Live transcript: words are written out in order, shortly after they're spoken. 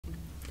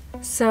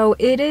So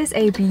it is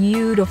a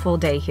beautiful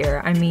day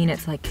here. I mean,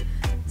 it's like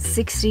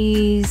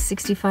 60,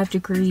 65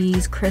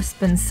 degrees,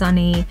 crisp and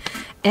sunny.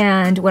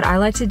 And what I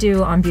like to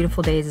do on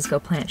beautiful days is go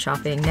plant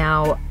shopping.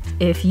 Now,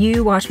 if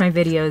you watch my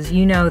videos,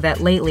 you know that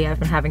lately I've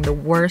been having the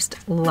worst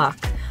luck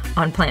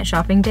on plant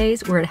shopping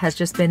days where it has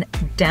just been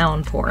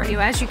downpouring.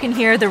 As you can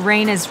hear, the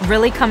rain is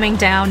really coming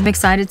down. I'm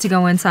excited to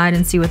go inside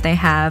and see what they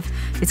have.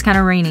 It's kind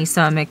of rainy,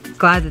 so I'm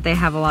glad that they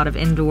have a lot of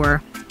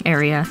indoor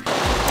area.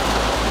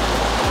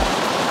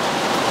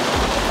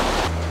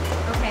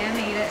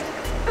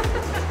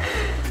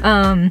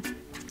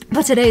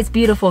 But today it's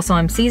beautiful, so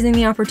I'm seizing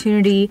the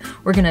opportunity.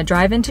 We're gonna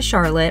drive into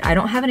Charlotte. I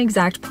don't have an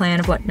exact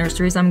plan of what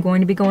nurseries I'm going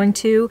to be going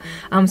to,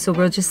 so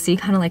we'll just see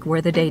kind of like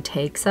where the day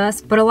takes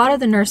us. But a lot of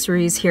the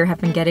nurseries here have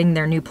been getting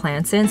their new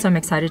plants in, so I'm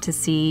excited to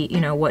see,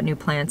 you know, what new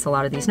plants a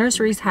lot of these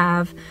nurseries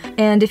have.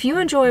 And if you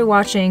enjoy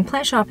watching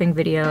plant shopping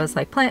videos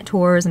like plant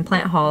tours and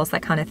plant hauls,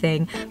 that kind of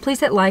thing,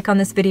 please hit like on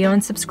this video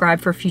and subscribe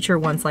for future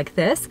ones like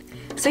this.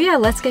 So yeah,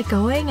 let's get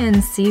going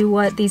and see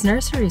what these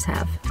nurseries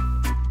have.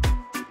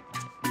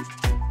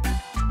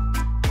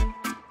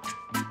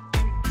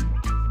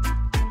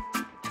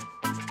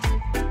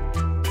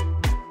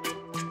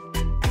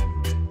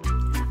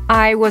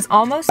 I was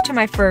almost to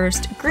my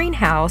first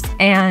greenhouse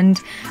and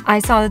I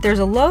saw that there's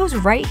a Lowe's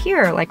right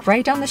here, like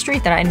right down the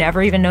street that I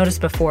never even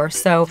noticed before.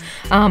 So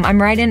I'm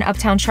right in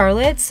Uptown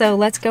Charlotte, so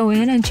let's go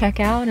in and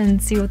check out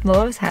and see what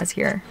Lowe's has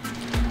here.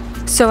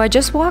 So I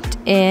just walked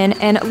in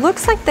and it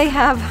looks like they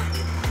have,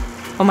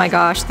 oh my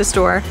gosh, the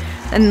store.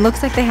 And it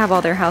looks like they have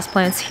all their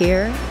houseplants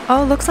here.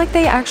 Oh, looks like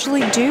they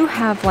actually do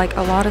have like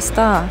a lot of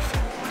stuff.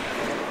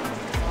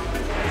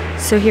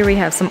 So here we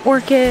have some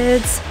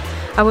orchids.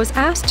 I was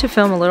asked to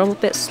film a little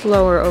bit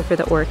slower over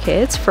the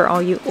orchids for all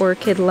you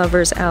orchid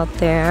lovers out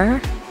there.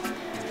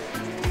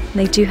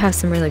 They do have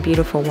some really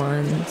beautiful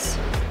ones.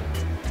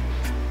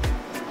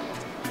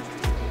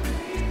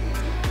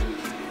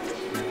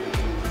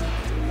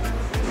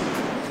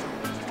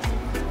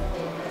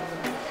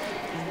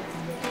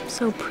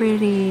 So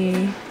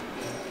pretty.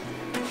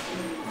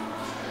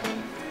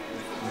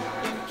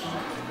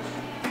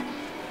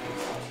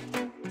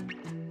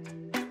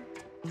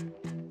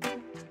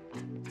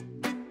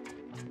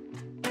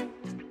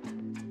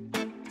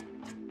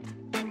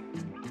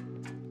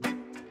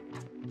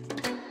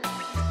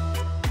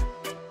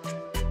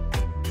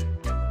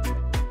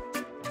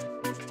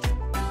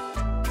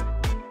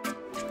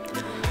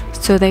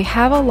 So they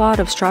have a lot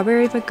of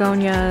strawberry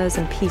begonias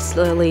and peace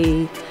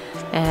lily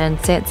and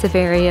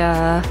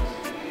sansevieria,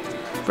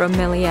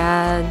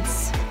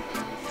 bromeliads.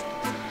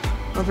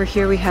 Over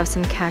here we have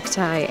some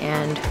cacti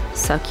and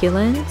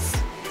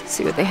succulents. Let's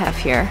see what they have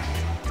here.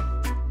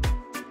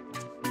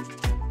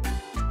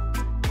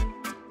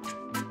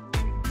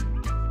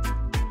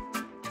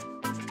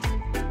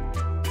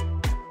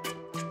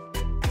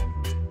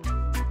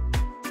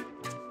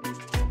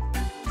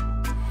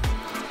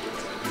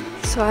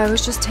 So I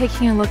was just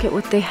taking a look at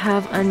what they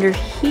have under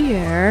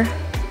here,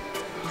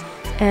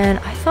 and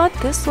I thought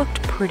this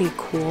looked pretty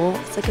cool.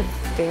 It's like a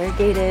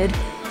variegated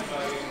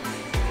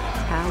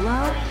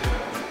aloe.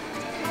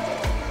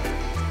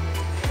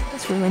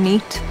 That's really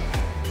neat.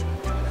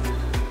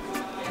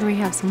 Here we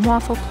have some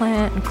waffle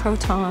plant and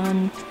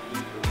croton.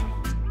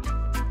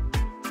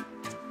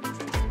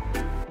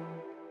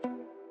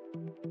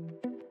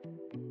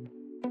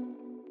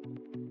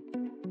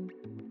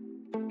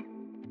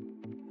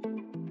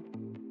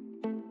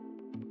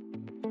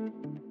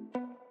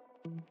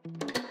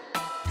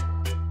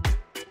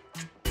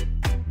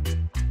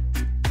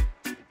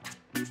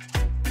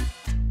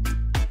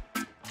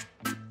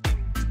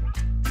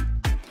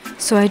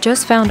 So I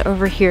just found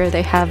over here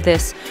they have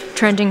this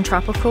trending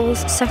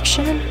tropicals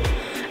section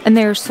and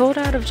they're sold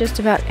out of just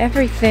about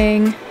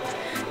everything.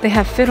 They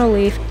have fiddle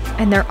leaf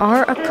and there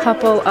are a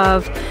couple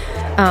of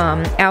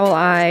owl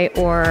eye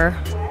or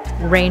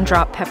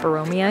raindrop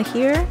peperomia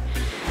here,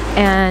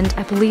 and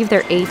I believe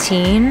they're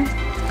 18.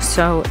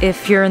 So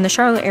if you're in the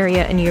Charlotte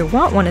area and you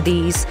want one of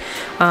these,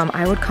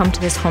 I would come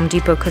to this Home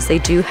Depot because they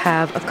do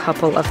have a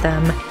couple of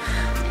them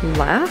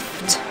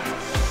left.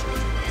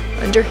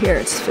 Under here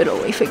it's fiddle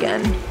leaf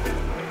again.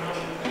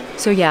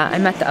 So yeah,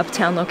 I'm at the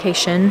Uptown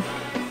location.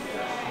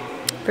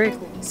 Very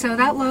cool. So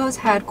that Lowe's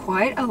had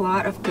quite a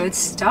lot of good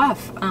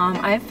stuff.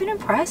 I've been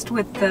impressed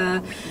with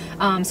the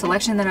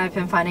selection that I've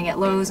been finding at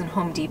Lowe's and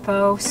Home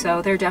Depot,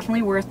 so they're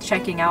definitely worth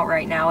checking out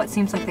right now. It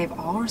seems like they've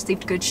all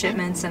received good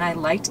shipments, and I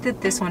liked that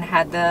this one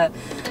had the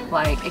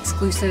like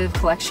exclusive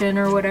collection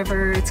or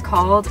whatever it's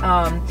called,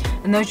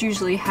 and those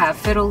usually have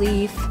fiddle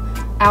leaf,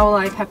 owl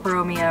eye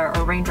peperomia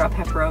or raindrop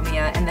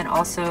peperomia, and then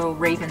also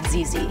raven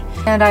zizi.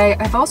 And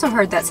I've also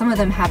heard that some of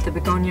them have the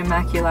begonia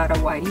maculata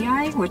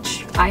whitey,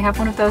 which I have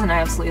one of those and I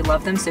absolutely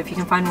love them, so if you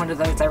can find one of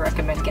those, I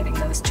recommend getting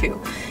those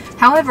too.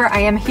 However, I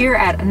am here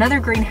at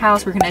another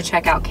greenhouse. We're going to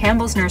check out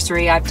Campbell's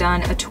Nursery. I've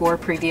done a tour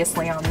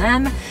previously on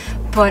them,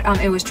 but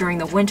it was during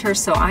the winter,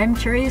 so I'm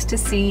curious to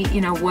see, you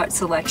know, what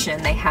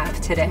selection they have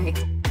today.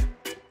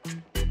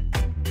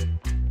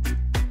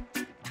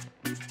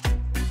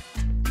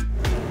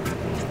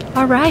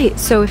 All right,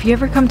 so if you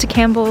ever come to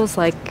Campbell's,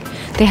 like,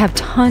 they have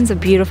tons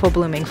of beautiful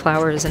blooming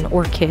flowers and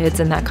orchids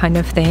and that kind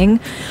of thing,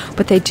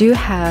 but they do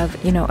have,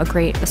 you know, a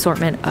great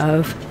assortment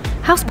of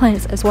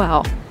houseplants as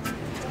well.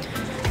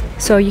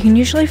 So you can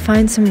usually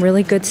find some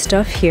really good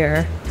stuff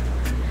here.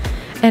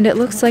 And it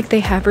looks like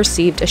they have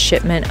received a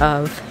shipment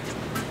of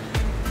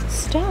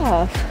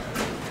stuff.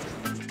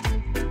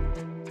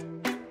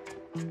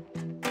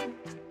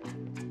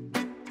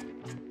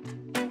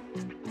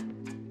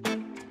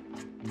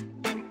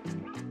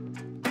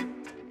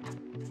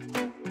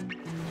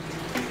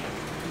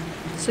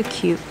 It's a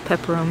cute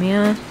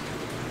peperomia.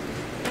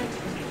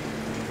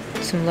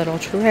 Some little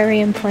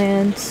terrarium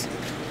plants.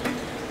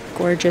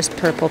 Gorgeous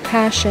purple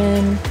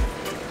passion.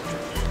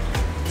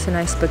 It's a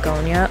nice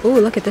begonia. Ooh,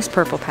 look at this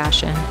purple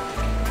passion.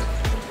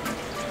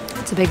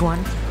 It's a big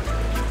one.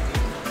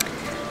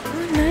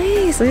 Oh,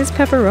 nice. Look at this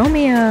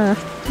peperomia.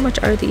 How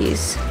much are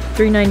these?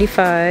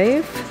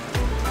 $3.95.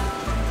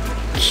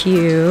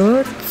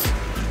 Cute.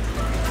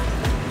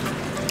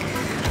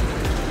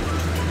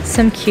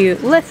 Some cute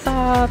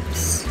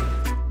lithops.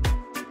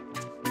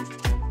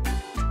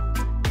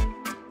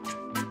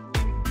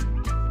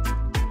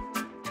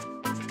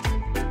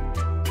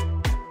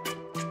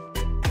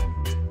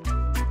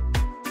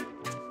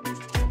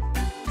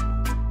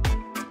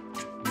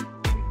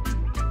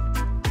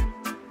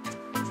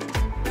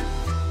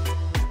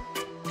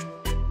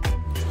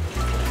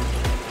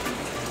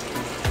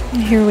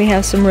 And here we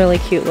have some really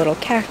cute little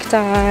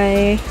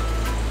cacti.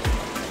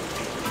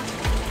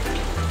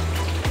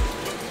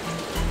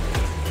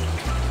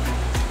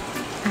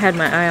 I had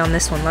my eye on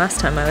this one last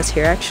time I was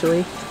here,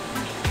 actually.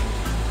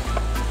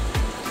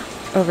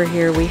 Over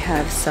here we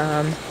have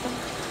some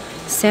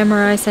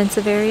samurai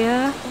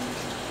sansevieria.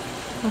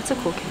 That's a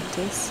cool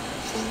cactus.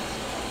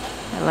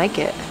 I like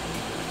it.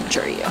 How much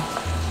are you?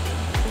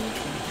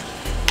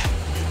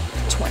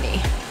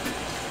 20.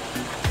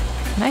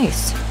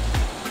 Nice.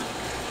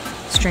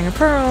 String of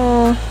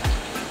pearl,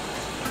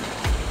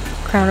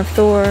 crown of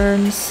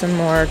thorns, some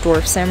more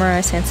dwarf samurai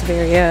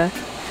sansevieria,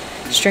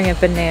 string of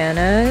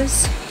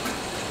bananas.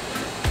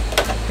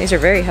 These are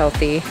very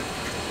healthy.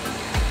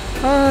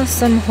 Oh,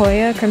 some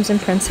Hoya crimson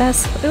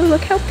princess. Ooh,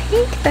 look how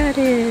pink that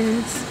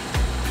is.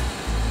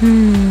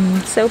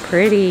 So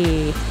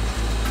pretty.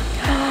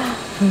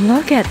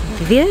 Look at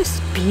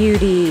this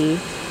beauty.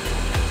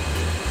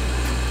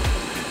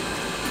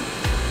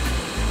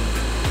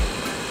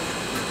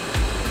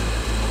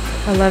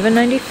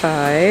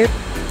 $11.95.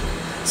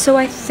 So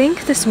I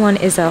think this one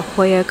is a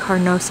Hoya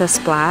carnosa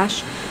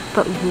splash,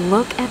 but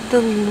look at the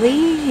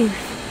leaf.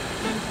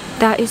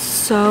 That is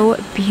so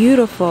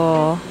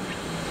beautiful.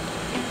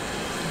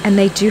 And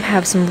they do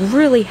have some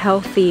really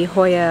healthy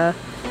Hoya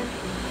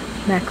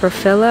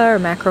macrophylla or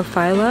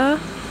macrophylla.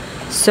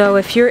 So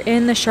if you're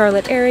in the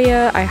Charlotte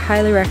area, I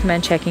highly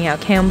recommend checking out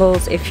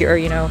Campbell's if you're,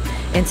 you know,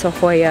 into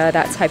Hoya,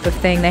 that type of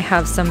thing. They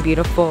have some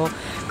beautiful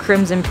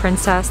crimson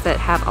princess that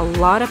have a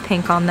lot of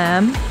pink on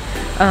them.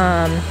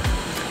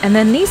 And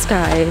then these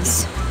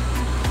guys.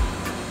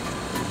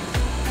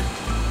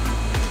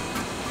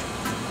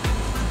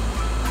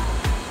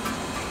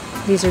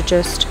 These are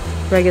just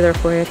regular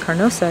Hoya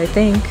carnosa, I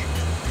think.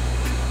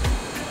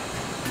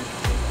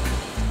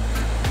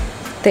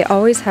 They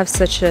always have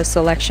such a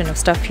selection of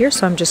stuff here,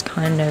 so I'm just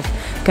kind of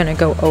gonna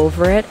go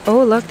over it.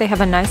 Oh, look, they have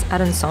a nice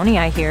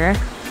Adansonii here.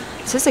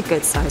 This is a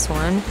good size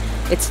one.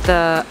 It's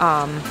the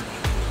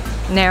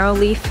narrow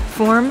leaf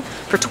form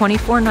for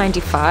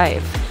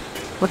 $24.95.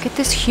 Look at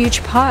this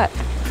huge pot.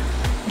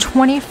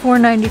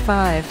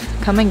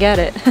 $24.95. Come and get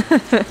it.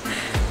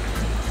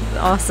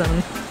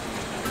 Awesome.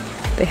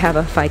 They have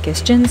a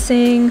ficus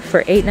ginseng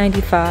for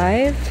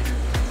 $8.95.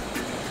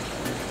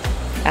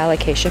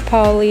 Alocasia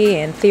poly,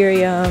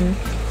 anthurium,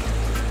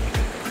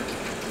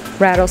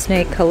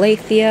 rattlesnake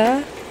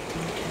calathea,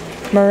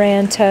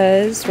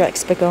 marantas,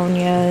 rex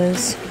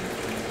begonias,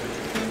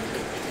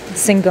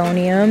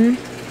 syngonium. I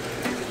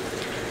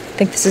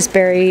think this is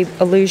berry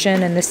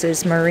illusion and this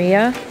is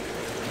Maria.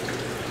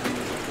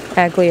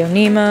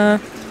 Aglaonema,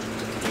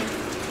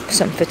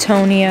 some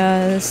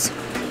Phoetonias,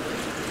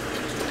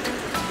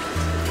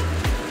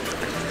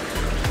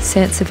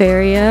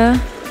 Sansevieria,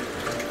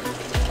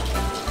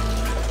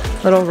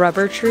 little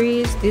rubber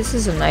trees. This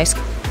is a nice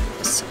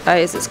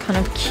size, it's kind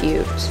of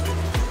cute.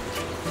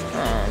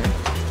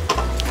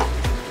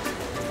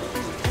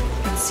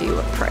 Let's see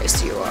what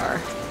price you are.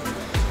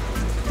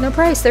 No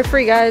price, they're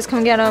free, guys,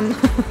 come get them.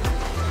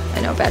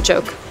 I know, bad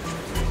joke.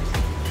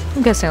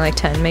 I'm guessing like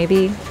 10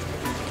 maybe.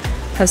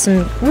 Have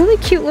some really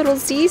cute little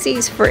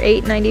ZZs for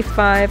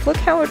 $8.95. Look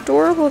how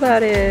adorable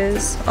that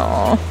is.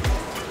 Aww.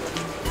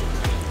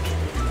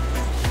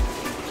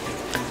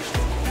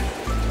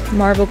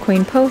 Marble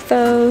Queen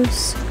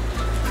Pothos.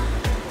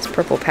 This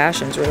purple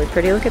passion's really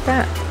pretty. Look at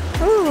that.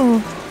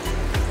 Oh.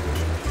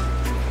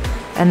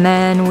 And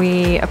then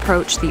we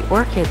approach the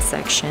orchid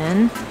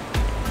section.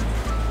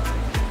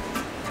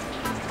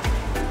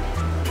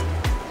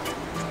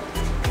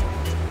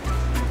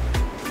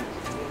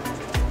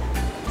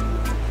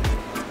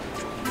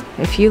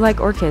 If you like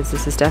orchids,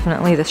 this is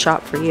definitely the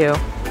shop for you.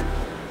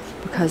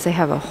 because they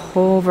have a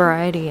whole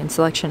variety and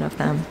selection of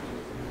them.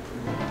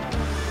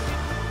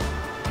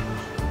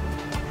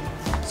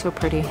 So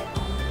pretty.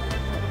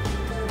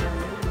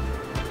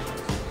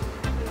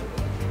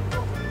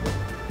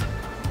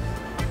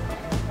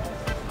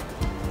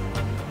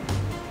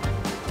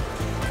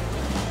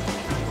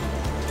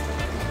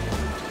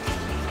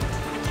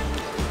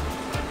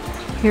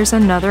 Here's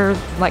another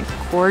like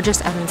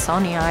gorgeous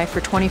Adansonii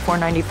for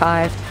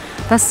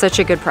 $24.95. That's such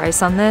a good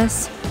price on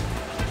this.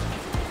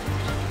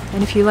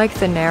 And if you like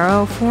the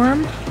narrow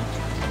form,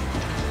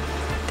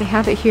 they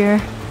have it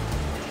here.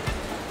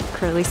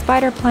 Curly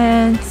spider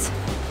plants,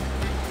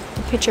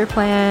 pitcher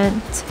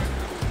plant.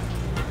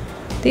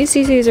 These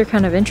ZZs are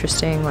kind of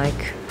interesting,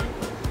 like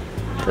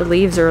the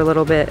leaves are a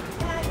little bit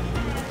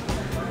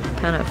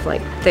kind of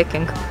like thick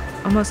and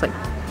almost like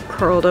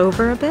curled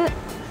over a bit.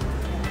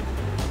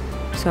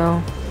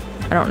 So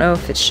I don't know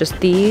if it's just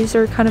these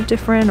are kind of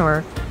different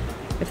or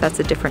if that's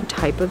a different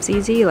type of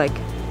ZZ, like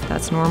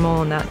that's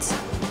normal and that's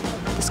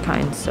this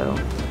kind. So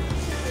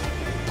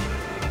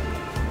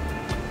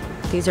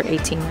these are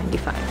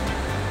 $18.95.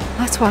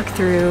 Let's walk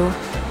through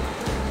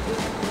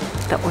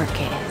the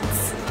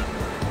orchids.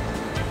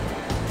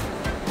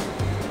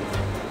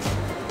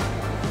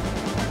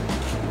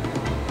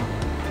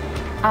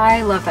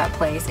 I love that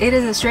place. It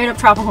is a straight up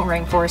tropical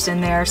rainforest in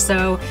there,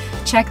 so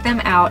check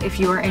them out if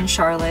you are in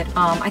Charlotte.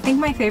 I think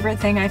my favorite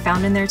thing I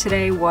found in there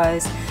today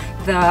was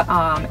the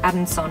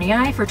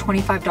Adansonii for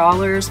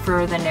 $25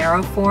 for the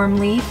narrow form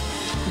leaf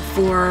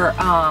for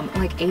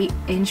like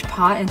 8-inch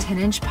pot and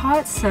 10-inch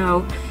pots.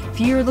 So if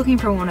you're looking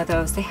for one of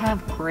those, they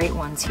have great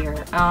ones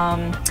here.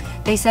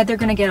 They said they're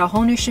gonna get a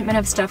whole new shipment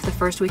of stuff the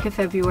first week of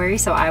February,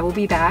 so I will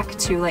be back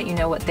to let you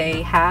know what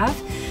they have.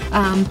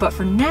 But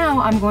for now,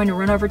 I'm going to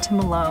run over to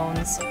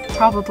Malone's,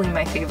 probably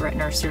my favorite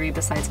nursery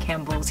besides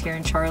Campbell's here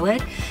in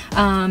Charlotte,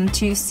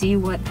 to see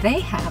what they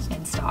have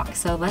in stock.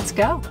 So let's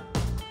go.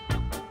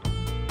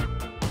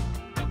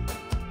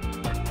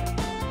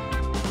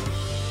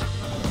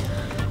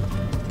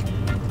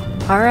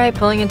 All right,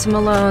 pulling into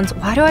Malone's.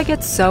 Why do I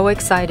get so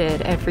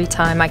excited every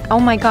time? Like, oh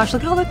my gosh,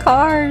 look at all the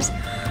cars.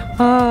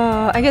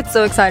 Oh, I get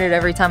so excited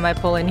every time I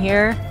pull in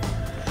here.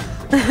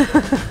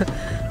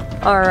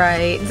 All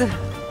right,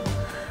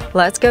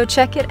 let's go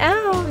check it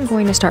out. I'm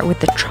going to start with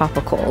the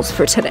tropicals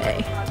for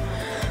today,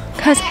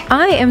 because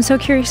I am so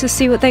curious to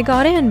see what they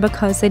got in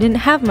because they didn't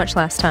have much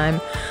last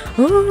time.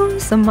 Ooh,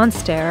 some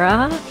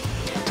Monstera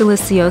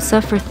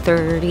Deliciosa for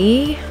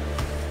 $30.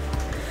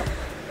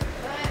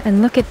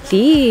 And look at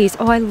these.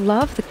 Oh, I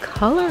love the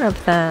color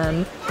of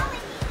them.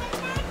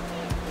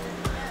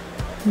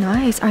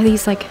 Nice. Are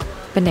these like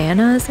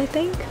bananas, I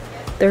think?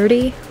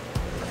 $30?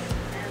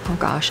 Oh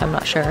gosh, I'm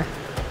not sure.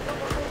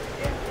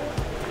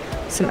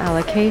 Some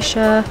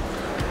alocasia.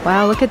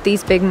 Wow, look at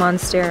these big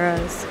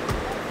monsteras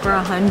for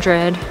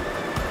 $100.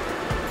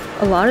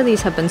 A lot of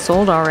these have been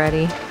sold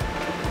already.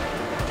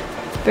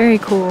 Very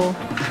cool.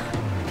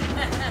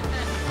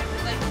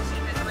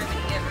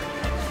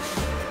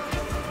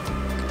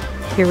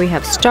 Here we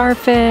have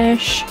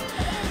starfish.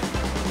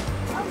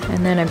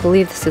 And then I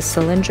believe this is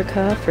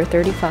cylindrica for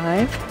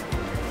 $35.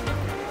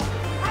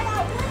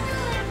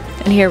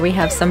 And here we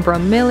have some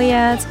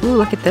bromeliads. Ooh,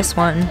 look at this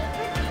one.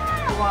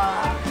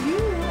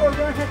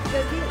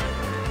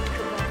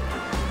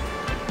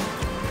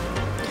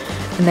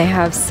 And they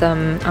have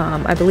some,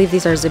 I believe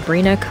these are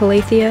Zebrina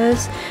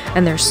calatheas,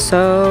 and they're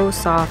so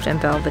soft and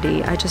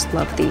velvety. I just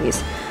love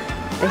these.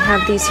 They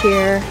have these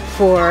here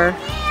for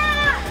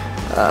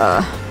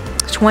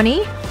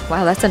 $20.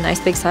 Wow, that's a nice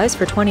big size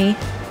for $20.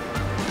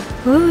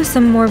 Ooh,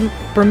 some more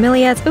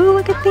bromeliads. Ooh,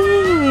 look at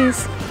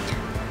these.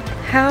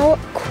 How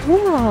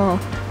cool.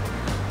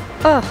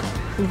 Oh,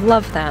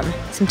 love them.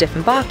 Some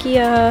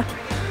Dieffenbachia.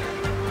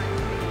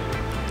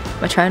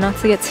 I try not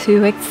to get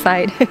too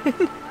excited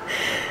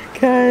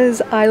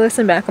because I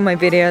listen back on my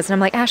videos and I'm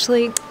like,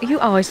 Ashley, you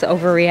always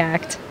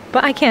overreact,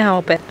 but I can't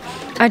help it.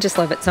 I just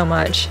love it so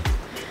much.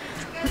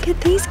 Look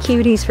at these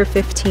cuties for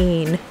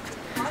 $15.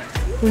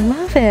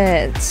 Love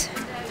it.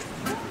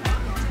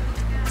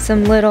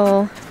 Some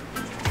little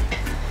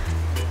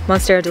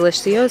Monstera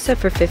Deliciosa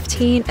for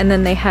 $15, and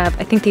then they have,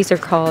 I think these are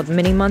called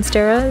mini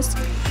Monsteras,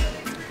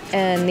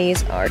 and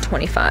these are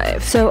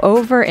 $25. So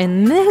over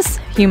in this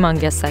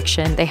humongous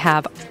section, they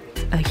have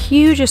a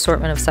huge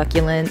assortment of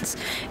succulents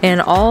in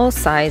all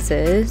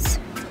sizes.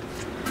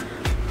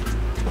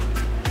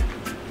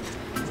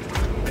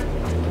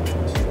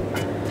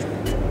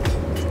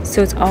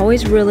 So it's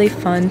always really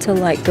fun to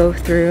like go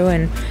through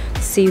and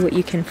see what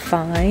you can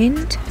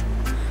find,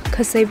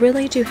 because they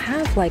really do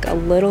have like a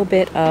little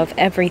bit of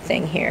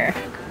everything here.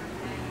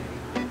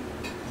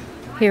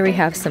 Here we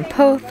have some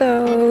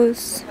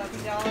pothos,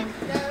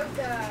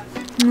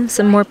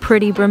 some more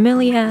pretty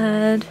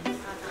bromeliad.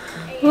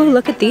 Ooh,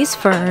 look at these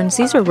ferns.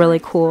 These are really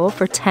cool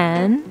for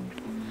 $10.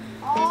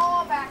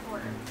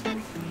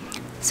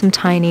 Some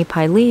tiny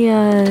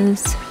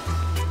pileas.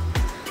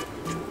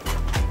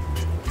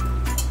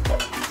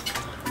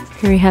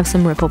 Here we have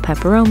some ripple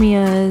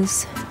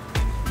peperomias.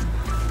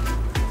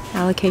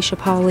 Alocasia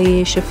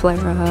poly,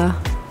 Schefflera,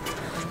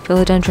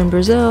 Philodendron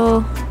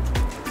Brazil.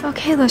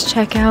 Okay, let's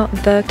check out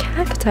the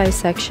cacti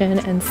section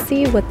and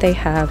see what they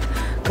have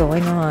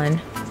going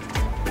on.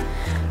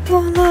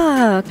 Oh,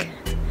 look!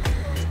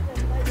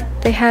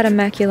 They had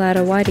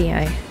Immaculata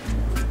Whitei.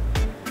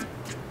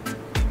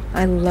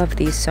 I love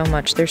these so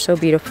much. They're so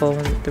beautiful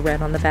with the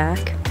red on the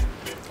back.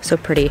 So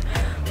pretty.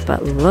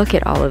 But look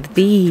at all of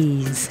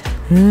these.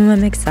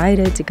 I'm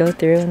excited to go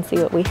through and see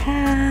what we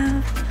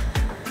have.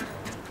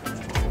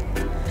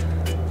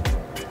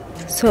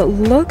 So it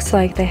looks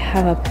like they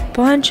have a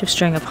bunch of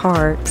string of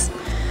hearts.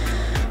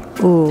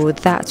 Ooh,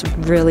 that's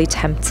really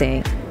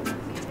tempting.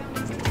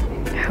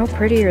 How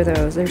pretty are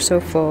those? They're so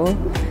full.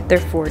 They're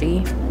 40.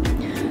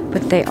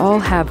 But they all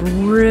have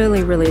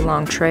really, really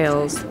long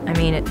trails. I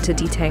mean, to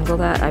detangle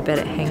that, I bet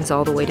it hangs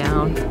all the way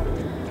down.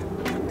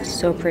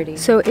 So pretty.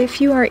 So if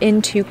you are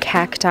into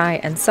cacti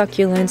and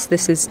succulents,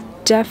 this is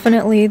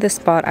definitely the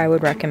spot I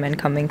would recommend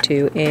coming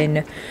to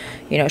in,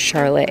 you know,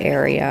 Charlotte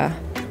area.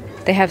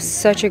 They have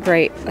such a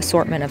great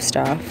assortment of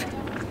stuff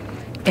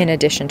in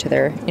addition to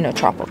their, you know,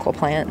 tropical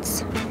plants.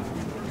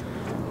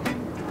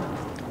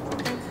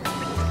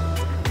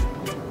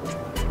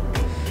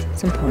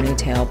 Some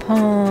ponytail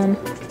palm.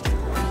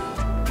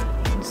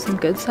 Some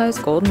good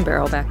sized golden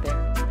barrel back there.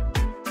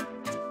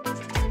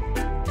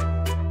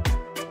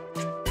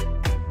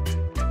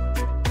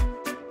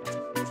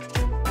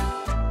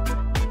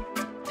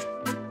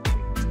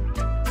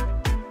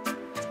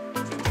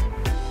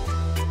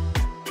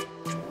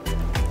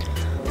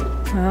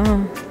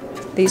 Wow,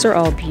 these are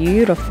all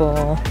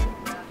beautiful.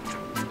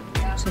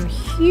 Some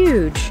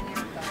huge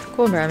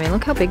golden barrel. I mean,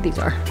 look how big these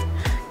are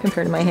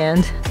compared to my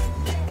hand.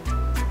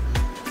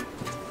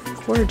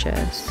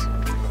 Gorgeous.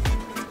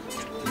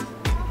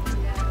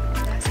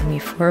 Some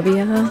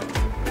euphorbia.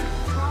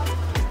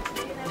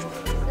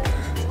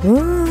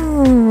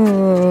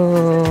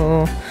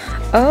 Ooh.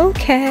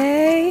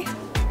 Okay.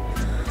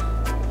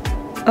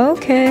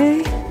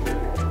 Okay.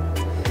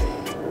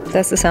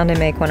 That's the sound I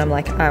make when I'm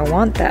like, I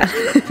want that.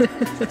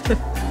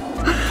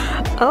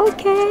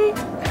 Okay.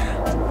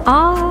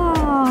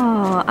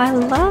 Oh, I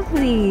love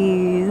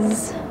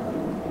these.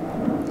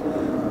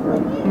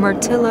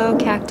 Myrtillo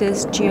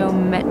Cactus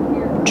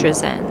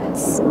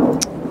Geometrizens.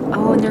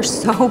 Oh, and they're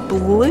so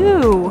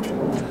blue.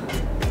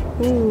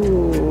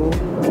 Ooh.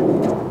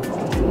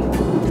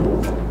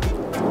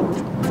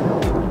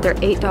 They're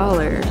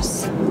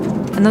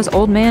 $8. And those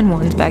old man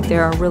ones back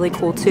there are really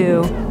cool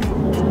too.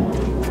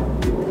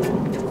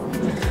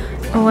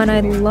 Oh, and I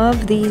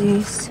love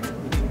these.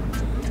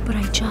 But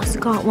I just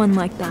got one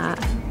like that.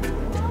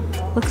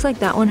 Looks like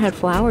that one had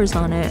flowers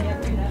on it.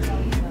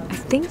 I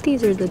think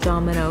these are the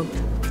domino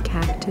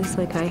cactus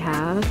like I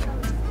have.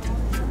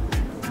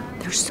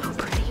 They're so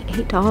pretty.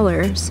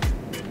 $8.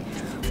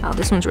 Wow,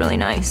 this one's really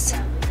nice.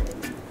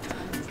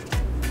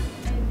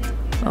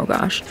 Oh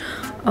gosh.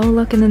 Oh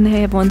look, and then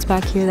they have ones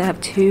back here that have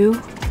two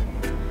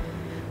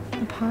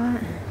in a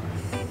pot.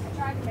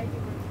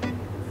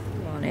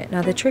 On it.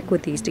 Now the trick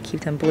with these to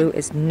keep them blue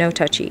is no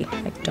touchy.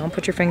 Like, don't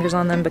put your fingers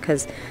on them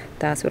because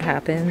that's what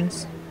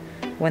happens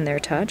when they're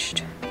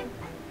touched.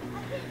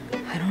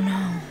 I don't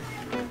know.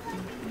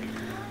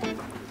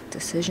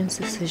 Decisions.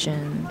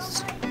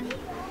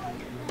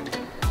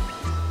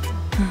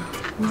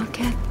 Look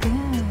at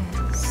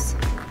this.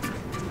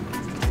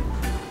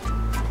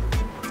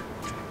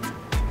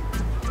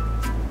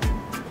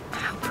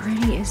 How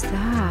pretty is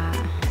that?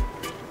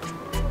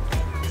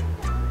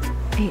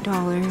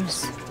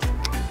 $8.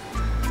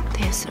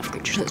 They have such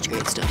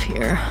great stuff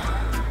here.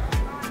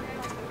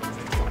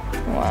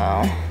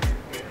 Wow.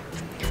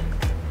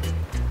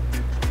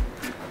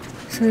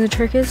 So the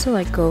trick is to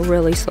like go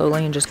really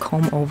slowly and just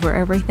comb over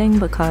everything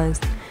because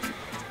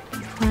you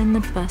find the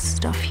best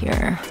stuff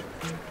here.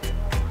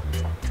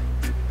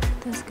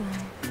 This guy.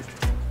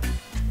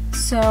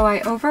 So I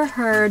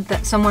overheard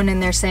that someone in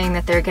there saying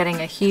that they're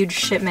getting a huge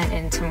shipment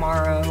in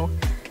tomorrow.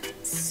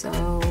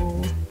 So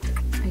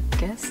I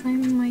guess I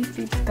might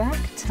be back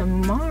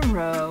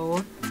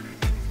tomorrow.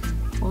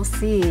 We'll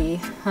see.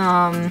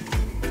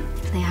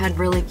 They had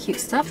really cute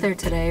stuff there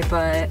today,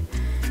 but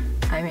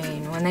I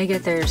mean, when they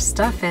get their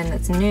stuff in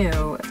that's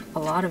new, a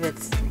lot of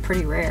it's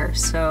pretty rare,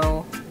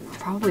 so I'll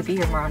probably be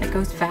here tomorrow, and it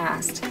goes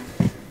fast.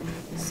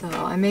 So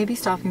I may be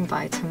stopping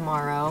by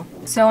tomorrow.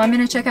 So I'm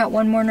gonna check out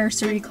one more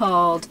nursery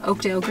called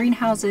Oakdale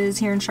Greenhouses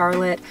here in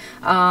Charlotte.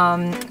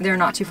 They're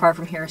not too far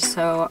from here,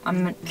 so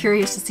I'm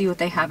curious to see what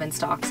they have in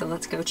stock, so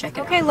let's go check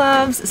it out. Okay,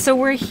 loves, so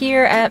we're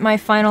here at my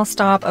final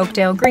stop,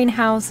 Oakdale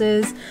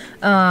Greenhouses.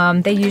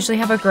 They usually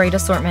have a great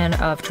assortment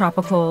of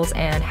tropicals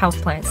and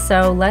houseplants,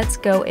 so let's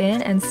go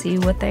in and see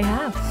what they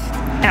have.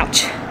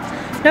 Ouch.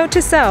 Note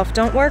to self,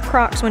 don't wear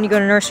Crocs when you go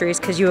to nurseries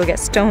because you will get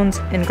stones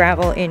and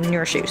gravel in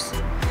your shoes.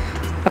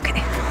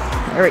 Okay,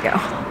 there we go.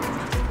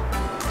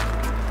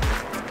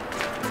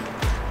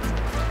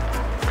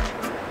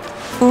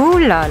 Ooh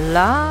la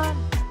la.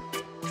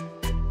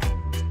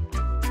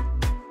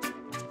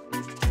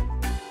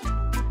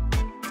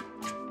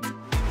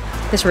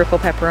 This ripple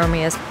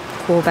peperomia is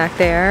cool back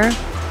there.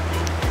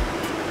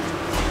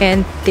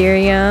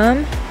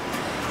 Anthurium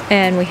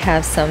And we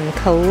have some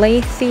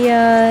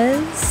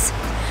calatheas.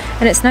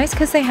 And it's nice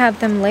because they have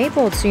them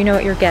labeled so you know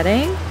what you're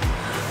getting.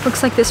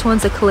 Looks like this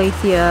one's a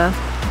Calathea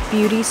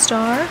Beauty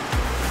Star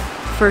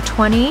for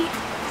 20.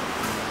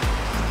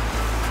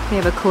 We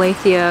have a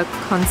Calathea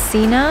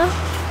Concina.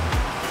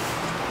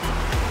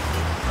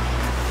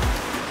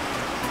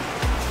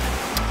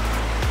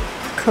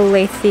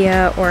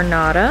 Calathea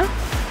Ornata.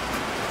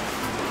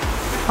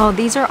 Oh,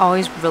 these are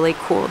always really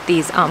cool.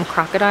 These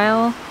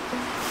crocodile.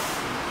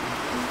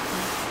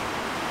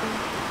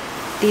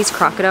 These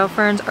crocodile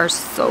ferns are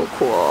so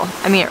cool.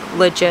 I mean, it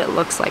legit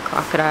looks like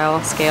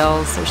crocodile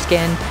scales. Their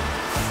skin,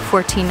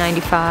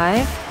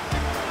 $14.95.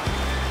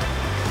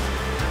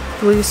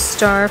 Blue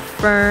star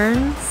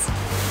ferns.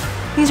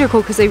 These are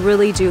cool because they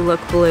really do look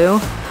blue.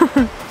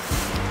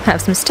 Have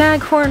some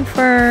staghorn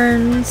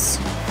ferns.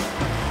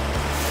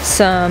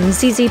 Some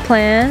ZZ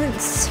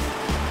plants.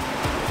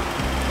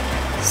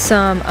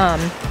 Some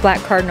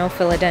black cardinal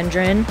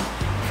philodendron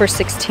for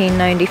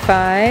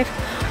 $16.95.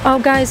 Oh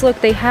guys,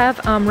 look, they have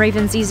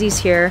Raven ZZs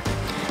here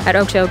at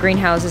Oakdale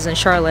Greenhouses in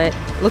Charlotte.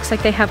 Looks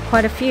like they have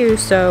quite a few,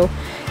 so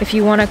if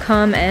you want to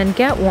come and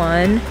get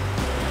one,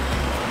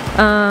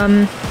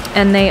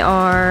 and they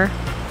are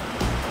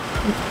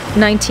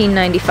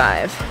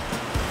 $19.95.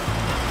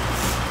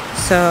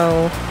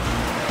 So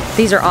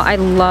these are all, I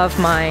love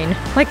mine,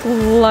 like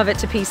love it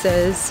to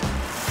pieces.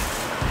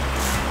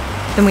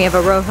 Then we have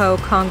a Rojo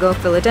Congo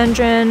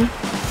philodendron,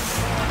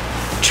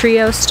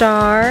 Trio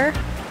Star.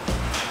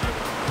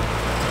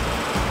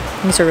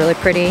 These are really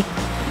pretty.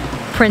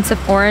 Prince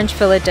of Orange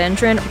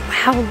philodendron.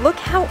 Wow, look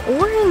how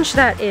orange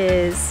that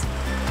is.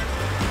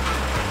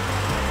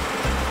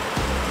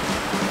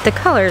 The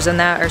colors in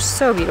that are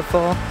so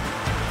beautiful.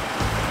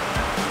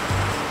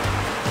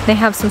 They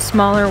have some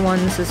smaller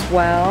ones as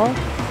well.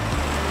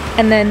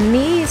 And then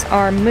these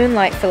are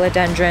Moonlight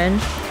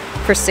philodendron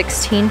for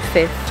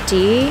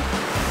 $16.50.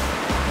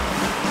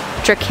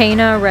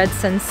 Dracana Red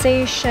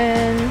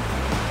Sensation.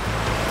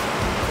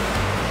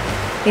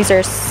 These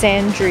are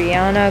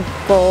Sandriana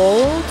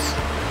Gold.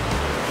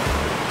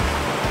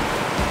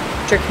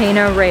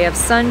 Dracana Ray of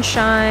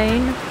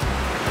Sunshine.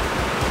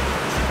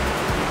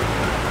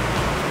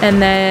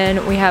 And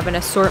then we have an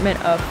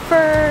assortment of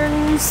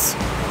ferns.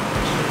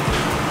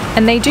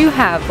 And they do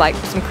have like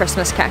some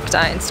Christmas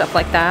cacti and stuff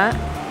like that.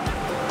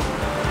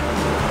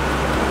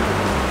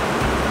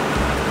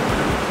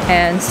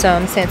 And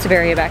some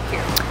Sansevieria back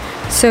here.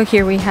 So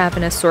here we have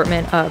an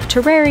assortment of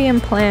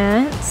terrarium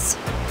plants.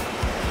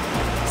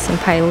 Some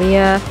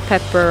Pilea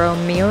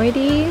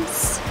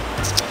peperomioides,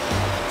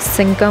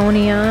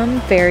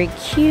 Syngonium, very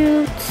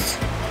cute.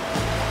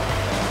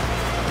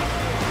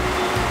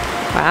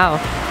 Wow,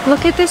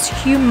 look at this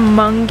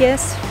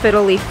humongous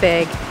fiddle leaf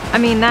fig. I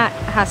mean, that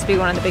has to be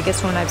one of the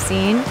biggest one I've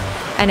seen,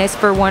 and it's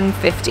for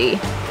 $150.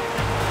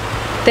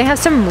 They have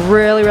some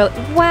really,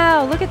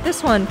 wow, look at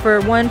this one for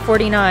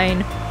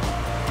 $149.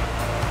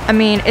 I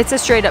mean, it's a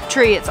straight up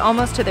tree. It's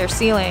almost to their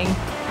ceiling.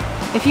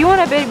 If you want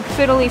a big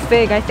fiddle leaf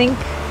fig, I think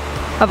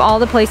of all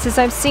the places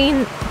I've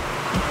seen,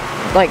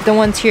 like the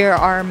ones here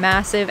are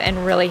massive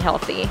and really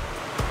healthy.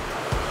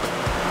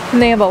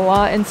 And they have a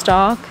lot in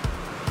stock.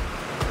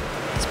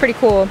 It's pretty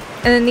cool.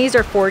 And then these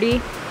are 40. You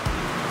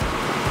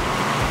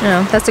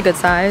know, that's a good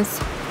size.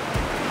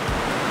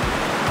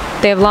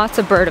 They have lots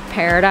of bird of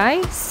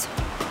paradise.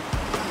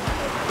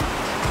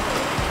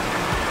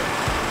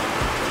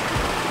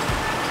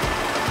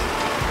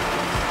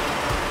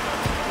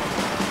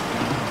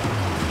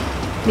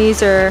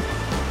 These are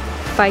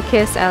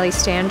Ficus Ali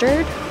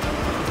Standard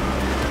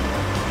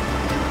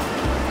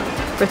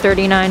for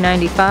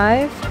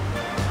 $39.95.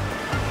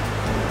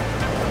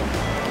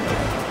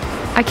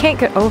 I can't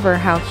get over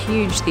how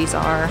huge these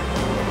are.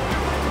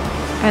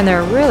 And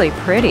they're really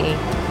pretty.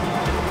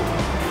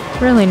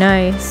 Really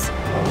nice.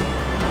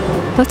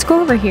 Let's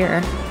go over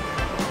here.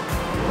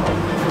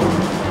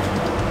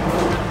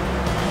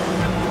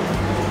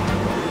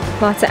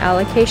 Lots of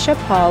Alocasia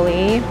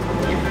Polly.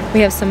 We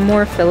have some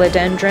more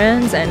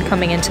philodendrons, and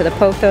coming into the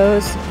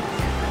pothos,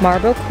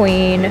 Marble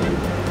Queen,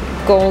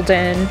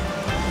 Golden,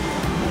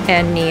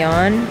 and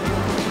Neon.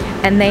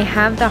 And they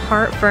have the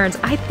heart ferns.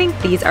 I think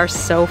these are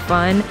so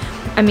fun.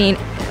 I mean,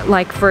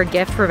 like for a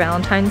gift for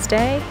Valentine's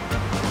Day,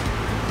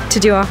 to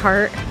do a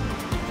heart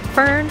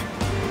fern,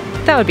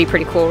 that would be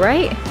pretty cool,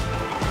 right?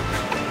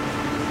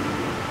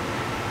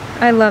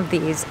 I love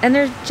these. And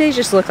they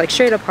just look like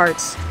straight up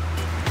hearts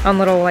on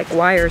little like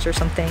wires or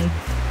something.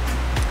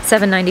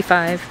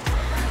 $7.95.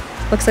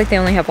 Looks like they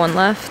only have one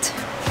left.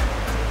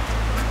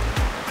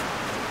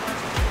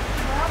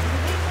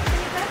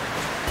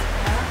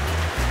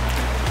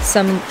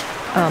 Some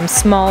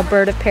small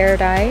bird of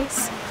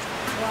paradise.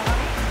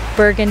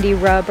 Burgundy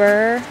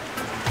rubber.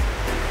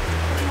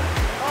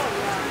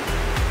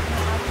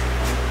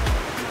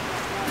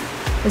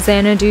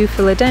 Xanadu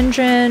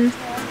philodendron.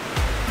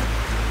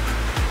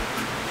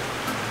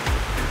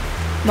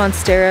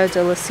 Monstera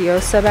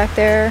deliciosa back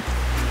there.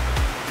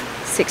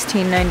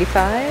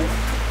 $16.95.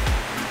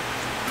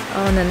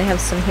 Oh, and then they have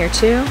some here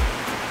too.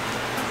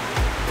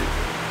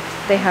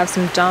 they have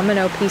some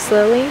domino peace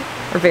lily,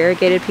 or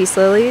variegated peace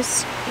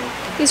lilies.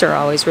 These are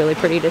always really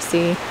pretty to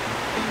see.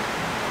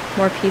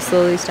 More peace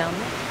lilies down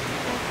there.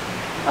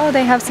 Oh,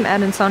 they have some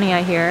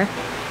Adansonii here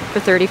for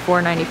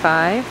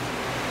 $34.95.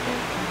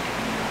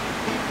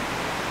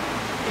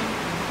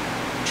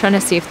 Trying to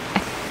see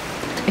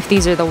if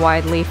these are the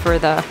wide leaf or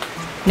the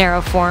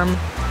narrow form.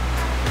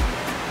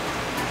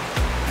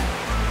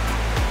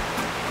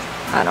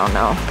 I don't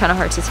know, kind of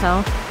hard to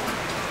tell.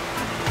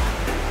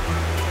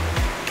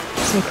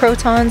 Some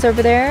crotons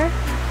over there.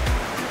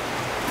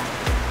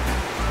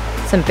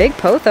 Some big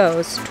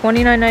pothos,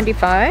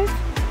 $29.95.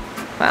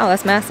 Wow,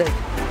 that's massive.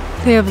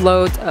 They have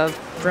loads of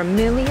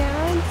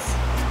bromeliads.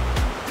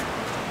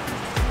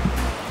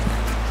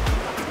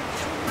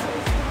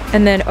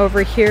 And then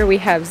over here we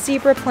have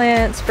zebra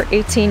plants for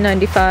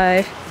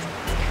 $18.95.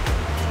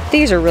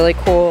 These are really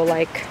cool,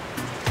 like,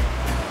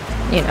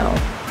 you know,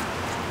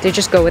 they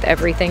just go with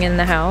everything in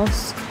the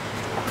house.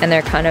 And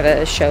they're kind of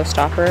a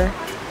showstopper.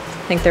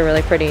 I think they're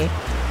really pretty.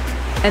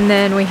 And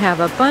then we have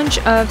a bunch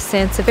of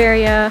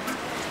Sansevieria.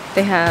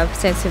 They have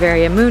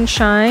Sansevieria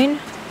Moonshine.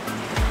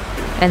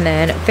 And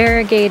then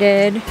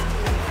variegated.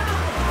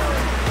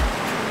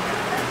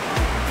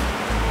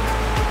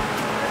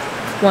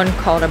 One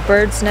called a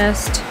Bird's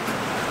Nest.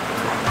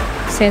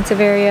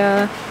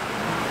 Sansevieria.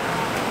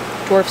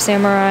 Dwarf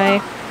Samurai.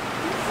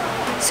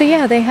 So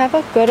yeah, they have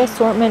a good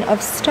assortment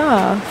of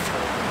stuff.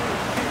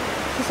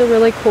 It's a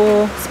really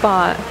cool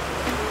spot.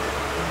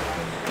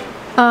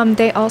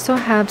 They also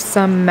have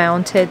some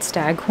mounted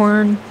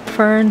staghorn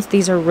ferns.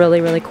 These are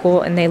really, really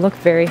cool, and they look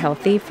very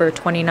healthy for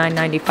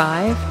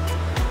 $29.95.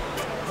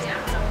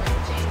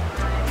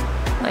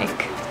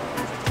 Like,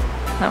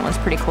 that one's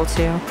pretty cool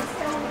too.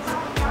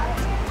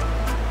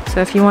 So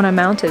if you want a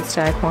mounted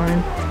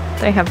staghorn,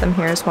 they have them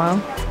here as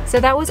well. So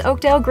that was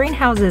Oakdale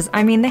Greenhouses.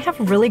 I mean, they have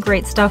really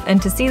great stuff, and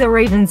to see the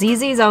Raven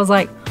ZZs, I was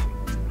like,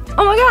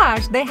 oh my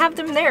gosh, they have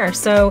them there.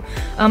 So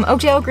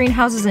Oakdale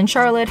Greenhouses in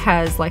Charlotte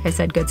has, like I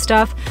said, good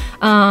stuff.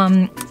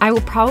 I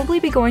will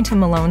probably be going to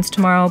Malone's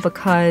tomorrow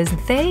because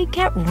they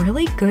get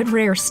really good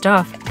rare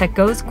stuff that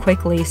goes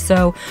quickly.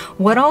 So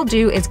what I'll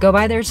do is go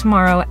by there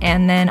tomorrow,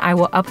 and then I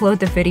will upload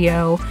the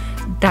video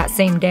that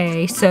same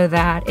day so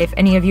that if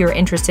any of you are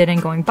interested in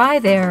going by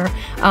there,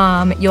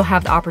 you'll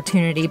have the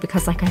opportunity,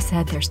 because like I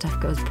said, their stuff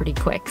goes pretty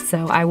quick.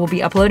 So I will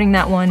be uploading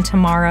that one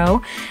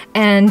tomorrow,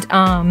 and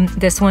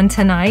this one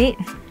tonight.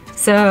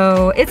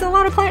 So it's a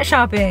lot of plant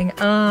shopping,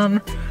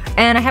 and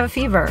I have a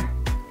fever,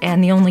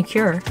 and the only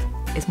cure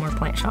is more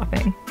plant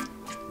shopping.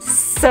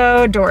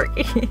 So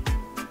dorky.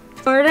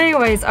 But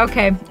anyways,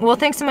 okay, well,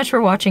 thanks so much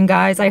for watching,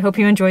 guys. I hope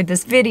you enjoyed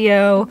this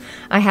video.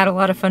 I had a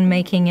lot of fun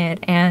making it,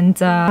 and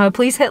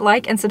please hit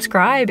like and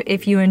subscribe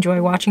if you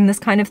enjoy watching this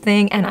kind of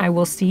thing, and I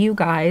will see you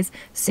guys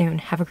soon.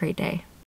 Have a great day.